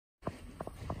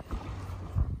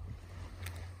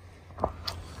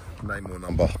Name or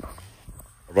number.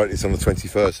 I wrote this on the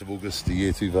 21st of August, the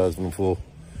year 2004.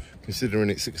 Considering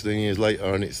it's 16 years later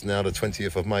and it's now the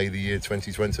 20th of May, the year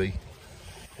 2020.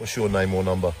 What's your name or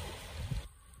number?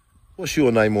 What's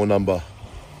your name or number?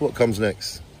 What comes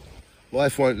next?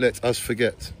 Life won't let us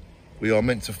forget. We are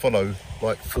meant to follow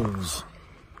like fools.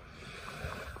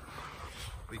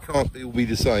 We can't all be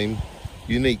the same.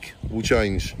 Unique will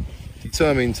change.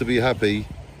 Determined to be happy.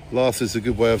 Laughter is a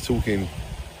good way of talking.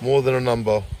 More than a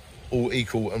number, all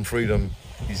equal, and freedom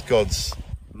is God's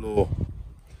law.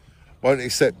 Won't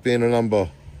accept being a number.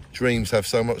 Dreams have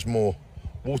so much more.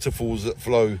 Waterfalls that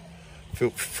flow, feel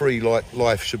free like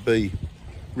life should be.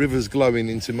 Rivers glowing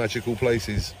into magical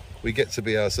places. We get to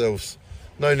be ourselves.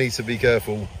 No need to be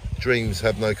careful. Dreams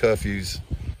have no curfews.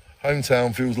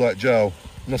 Hometown feels like jail.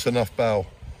 Not enough bow.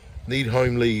 Need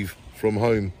home leave from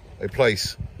home. A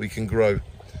place we can grow.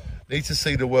 Need to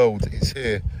see the world. It's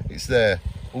here. It's there.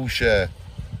 All share.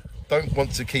 Don't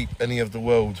want to keep any of the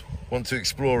world. Want to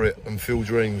explore it and feel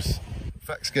dreams.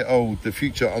 Facts get old, the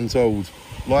future untold.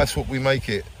 Life's what we make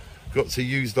it. Got to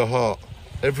use the heart.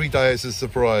 Every day is a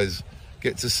surprise.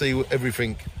 Get to see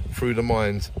everything through the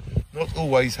mind. Not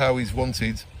always how he's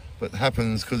wanted, but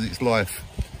happens because it's life.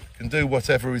 Can do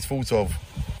whatever is thought of.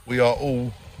 We are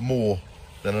all more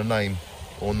than a name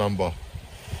or number.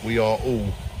 We are all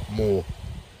more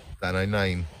than a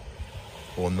name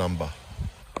or number.